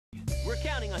We're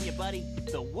counting on you, buddy.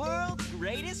 The world's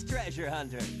greatest treasure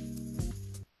hunter.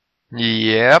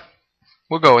 Yep.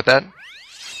 We'll go with that.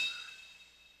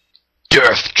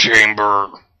 Death Chamber.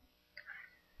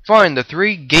 Find the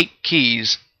 3 gate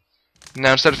keys.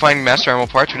 Now instead of finding master ammo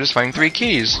parts, we're just finding 3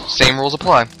 keys. Same rules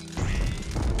apply.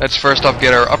 Let's first off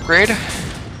get our upgrade.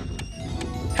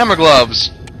 Hammer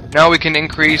gloves. Now we can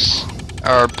increase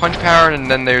our punch power,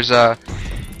 and then there's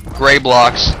gray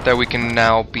blocks that we can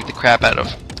now beat the crap out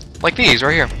of. Like these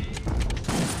right here.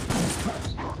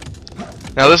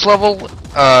 Now this level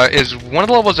is one of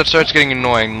the levels that starts getting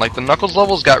annoying. Like the Knuckles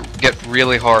levels get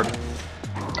really hard.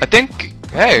 I think,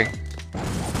 hey,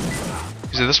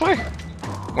 is it this way?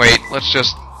 Wait, let's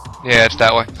just, yeah, it's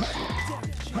that way.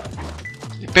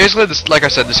 Basically, this, like I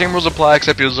said, the same rules apply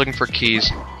except you're looking for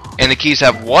keys. And the keys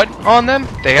have what on them?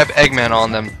 They have Eggman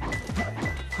on them.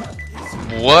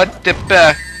 What the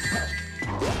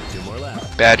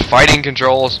bad fighting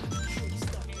controls.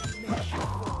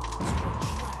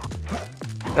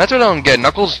 That's what I don't get.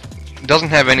 Knuckles doesn't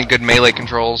have any good melee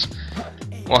controls.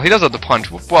 Well, he does have the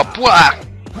punch. Ooh,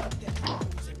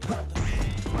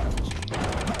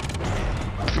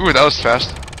 that was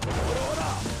fast.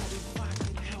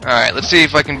 Alright, let's see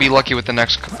if I can be lucky with the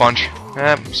next bunch.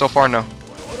 So far, no.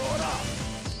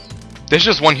 There's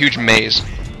just one huge maze.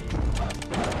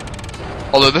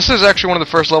 Although this is actually one of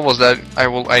the first levels that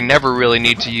I never really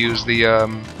need to use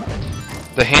the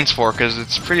hints for, because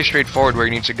it's pretty straightforward where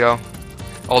you need to go.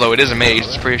 Although it is a maze,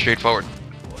 it's pretty straightforward.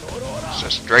 It's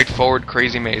a straightforward,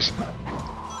 crazy maze.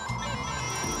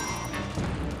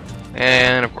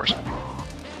 And of course.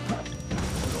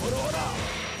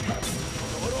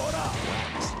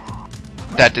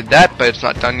 That did that, but it's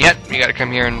not done yet. We gotta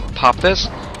come here and pop this.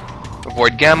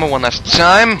 Avoid Gamma one last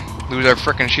time. Lose our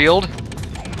frickin' shield.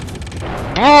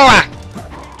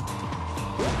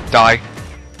 Die.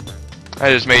 I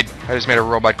just made a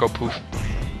robot go poof.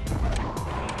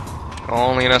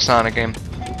 Only in a Sonic game.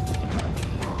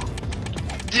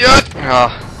 Oh.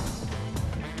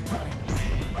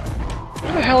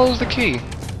 Where the hell is the key?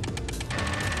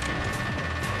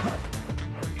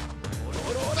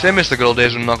 See, I miss the good old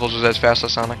days when Knuckles was as fast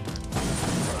as Sonic.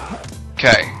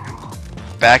 Okay.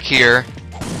 Back here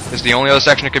is the only other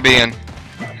section it could be in.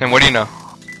 And what do you know?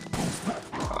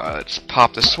 Let's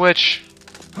pop the switch.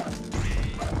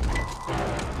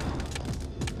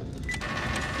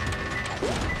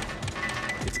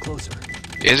 It's closer.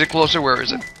 Is it closer? Where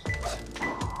is it?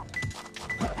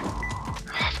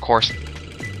 Of course.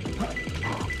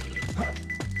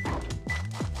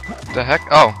 The heck?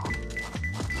 Oh.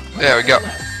 There we go.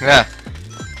 Yeah.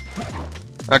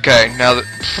 Okay, now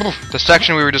the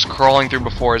section we were just crawling through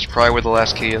before is probably where the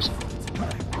last key is.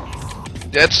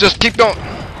 Let's just keep going.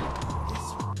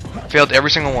 Failed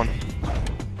every single one.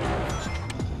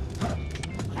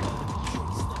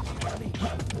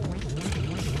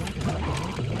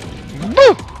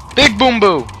 Boo! Big boom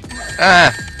boo!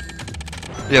 Ah!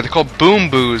 Yeah, they're called boom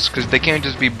boos because they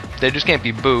just can't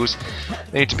be boos.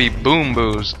 They need to be boom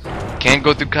boos. Can't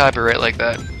go through copyright like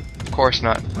that. Of course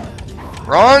not.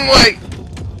 Wrong way!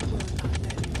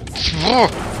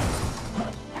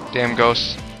 Damn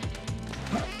ghosts.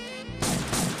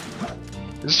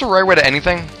 Is this the right way to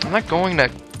anything? I'm not going to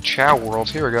Chow World.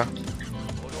 Here we go.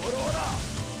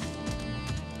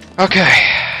 Okay.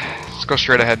 Let's go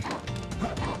straight ahead.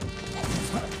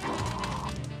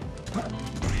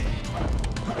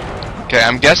 Okay,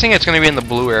 I'm guessing it's going to be in the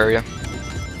blue area.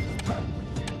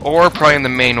 Or probably in the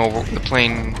main the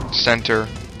plain center.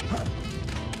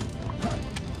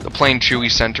 The plain chewy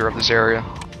center of this area.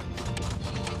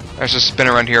 Let's just spin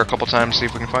around here a couple times, see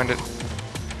if we can find it.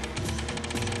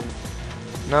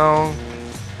 No.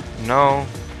 No.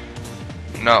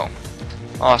 No.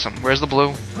 Awesome. Where's the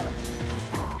blue?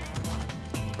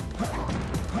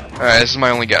 Alright, this is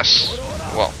my only guess.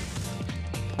 Well,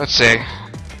 let's see.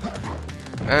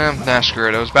 Nah, screw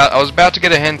it. I was about to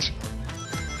get a hint,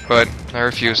 but I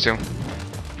refused to.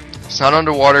 It's not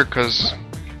underwater, because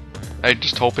I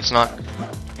just hope it's not.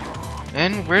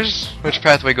 And which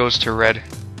pathway goes to red?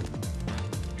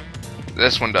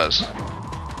 This one does.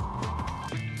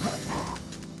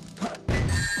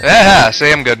 Ah,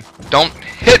 say I'm good. Don't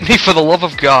hit me for the love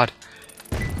of God.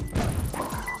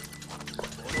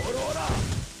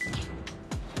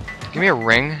 Give me a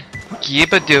ring.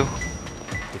 Yibba-doo.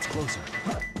 It's closer.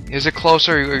 Is it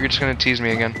closer, or you're just gonna tease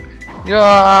me again?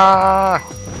 Yeah,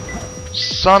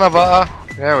 son of a.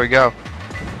 There we go.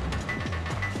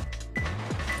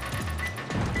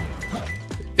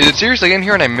 Is it seriously in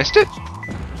here and I missed it?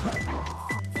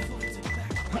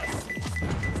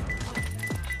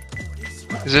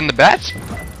 Is it in the bats?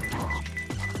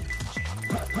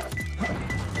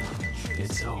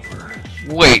 It's over.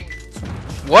 Wait.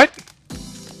 What?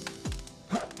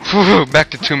 Back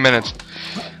to 2 minutes.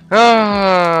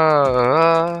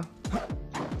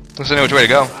 Let's know which way to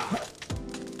go.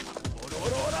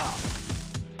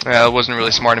 Yeah, it wasn't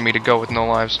really smart of me to go with no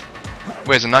lives.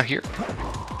 Wait, is it not here?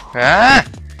 Ah!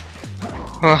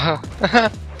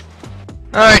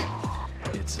 Alright.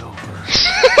 It's over.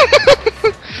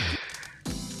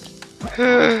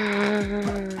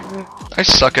 I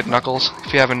suck at Knuckles,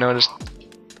 if you haven't noticed.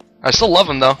 I still love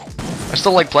him though. I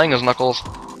still like playing as Knuckles.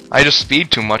 I just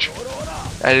speed too much.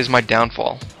 That is my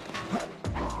downfall.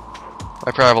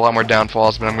 I probably have a lot more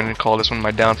downfalls, but I'm going to call this one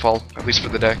my downfall, at least for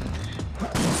the day.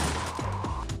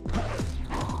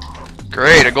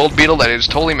 Great, a gold beetle that I just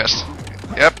totally missed.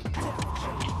 Yep.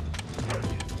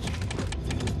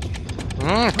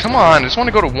 Come on, I just want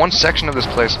to go to one section of this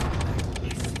place.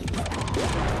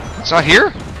 It's not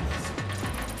here?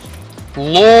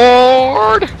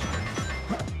 Lord!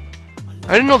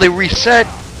 I didn't know they reset.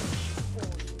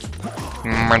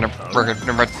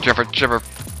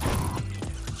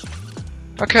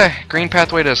 Okay, green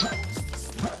pathway it is.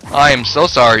 I am so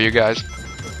sorry, you guys.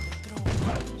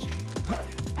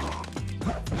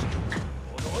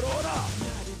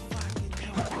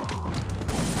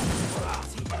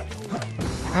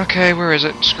 Okay, where is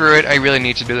it? Screw it, I really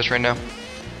need to do this right now.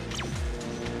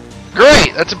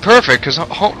 Great! That's perfect, because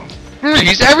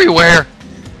he's everywhere!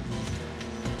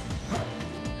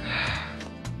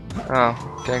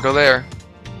 Oh, can't go there.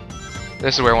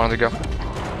 This is where I wanted to go.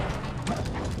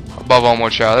 Above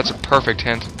Almost Child, that's a perfect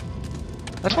hint.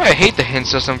 That's why I hate the hint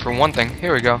system for one thing.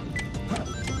 Here we go.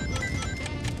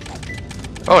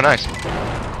 Oh, nice.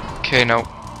 Okay, no.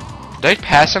 Did I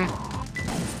pass him?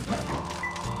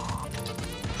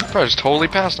 Probably just totally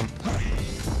passed him.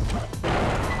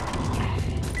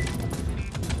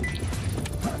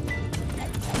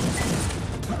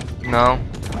 No.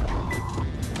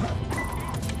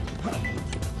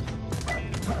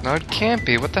 No, it can't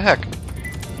be. What the heck?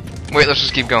 Wait, let's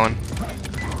just keep going.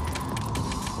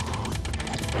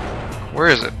 Where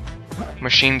is it?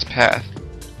 Machine's path.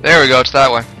 There we go, it's that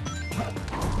way.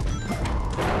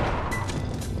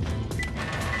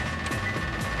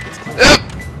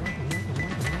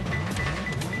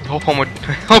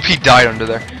 Hope he died under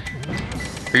there.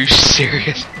 Are you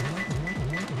serious?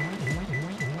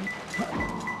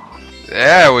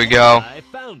 There we go. I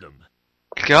found him.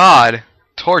 God,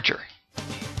 torture.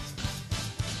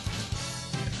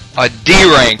 A D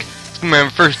rank. It's my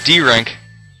first D rank.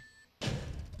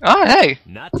 Oh, hey.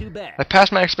 Not too bad. I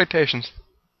passed my expectations.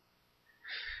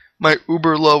 My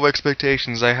uber low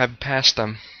expectations. I have passed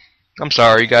them. I'm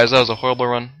sorry, guys. That was a horrible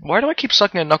run. Why do I keep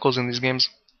sucking at Knuckles in these games?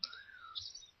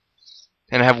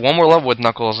 And I have one more level with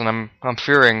Knuckles, and I'm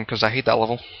fearing because I hate that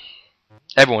level.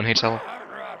 Everyone hates that level.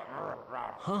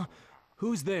 Huh?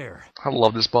 Who's there? I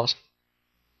love this boss.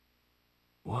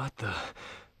 What the?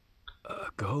 A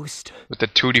ghost? With the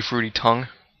tutti frutti tongue.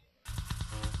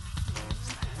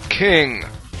 King.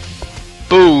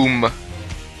 Boom.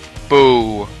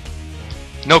 Boo.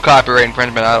 No copyright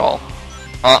infringement at all.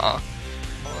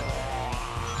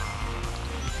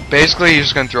 Basically, he's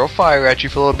just gonna throw fire at you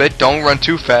for a little bit. Don't run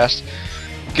too fast.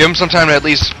 Give him some time to at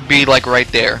least be like right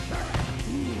there.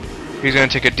 He's gonna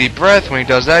take a deep breath. When he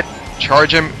does that,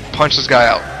 charge him, punch this guy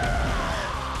out.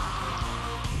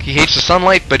 He hates the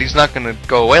sunlight, but he's not gonna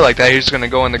go away like that. He's just gonna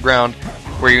go in the ground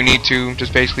where you need to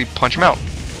just basically punch him out.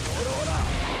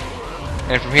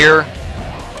 And from here,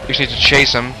 you just need to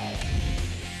chase him.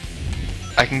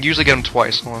 I can usually get him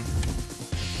twice. Hold on.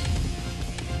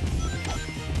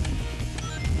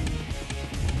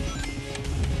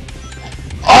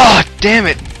 Oh, damn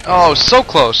it! Oh, so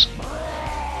close.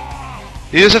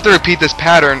 You just have to repeat this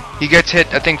pattern. He gets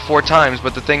hit, I think, 4 times,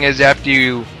 but the thing is, after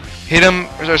you hit him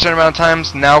a certain amount of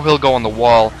times, now he'll go on the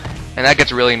wall, and that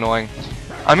gets really annoying.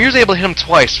 I'm usually able to hit him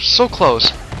twice. So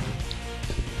close.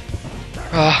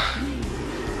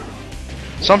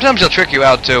 Sometimes he'll trick you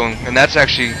out, too, and that's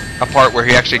actually a part where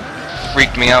he actually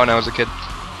freaked me out when I was a kid.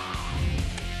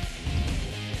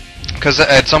 Because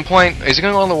at some point, is he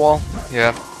going to go on the wall?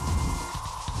 Yeah.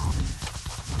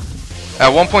 At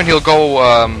one point he'll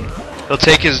go, he'll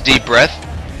take his deep breath,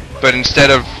 but instead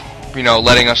of, you know,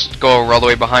 letting us go all the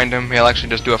way behind him, he'll actually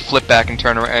just do a flip back and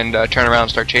turn around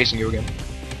and start chasing you again.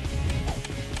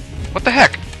 What the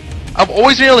heck? I've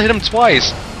always been able to hit him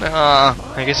twice.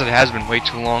 I guess it has been way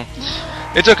too long.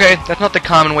 It's okay. That's not the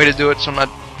common way to do it, so I'm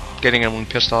not getting anyone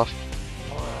pissed off.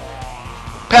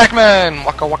 Pac-Man!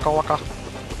 Waka waka waka.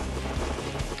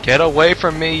 Get away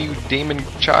from me, you demon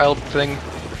child thing.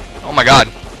 Oh my god.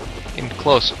 Getting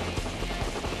close.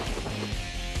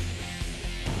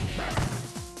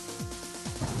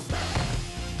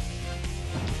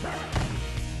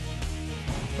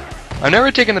 I've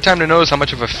never taken the time to notice how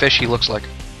much of a fish he looks like.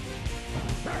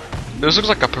 This looks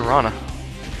like a piranha.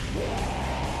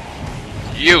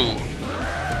 You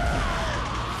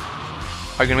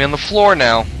are gonna be on the floor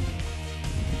now.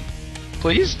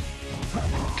 Please?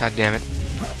 God damn it.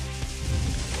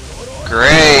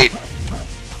 Great!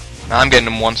 I'm getting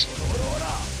him once.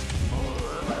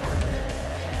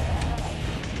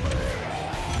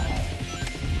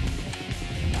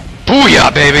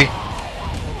 Booyah, baby!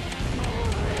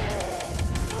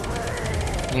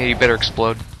 Yeah, you better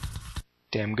explode.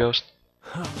 Damn ghost.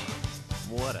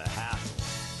 What a hassle.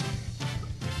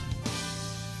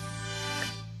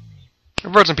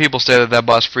 I've heard some people say that that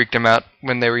boss freaked him out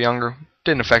when they were younger.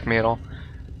 Didn't affect me at all.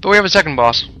 But we have a second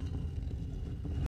boss.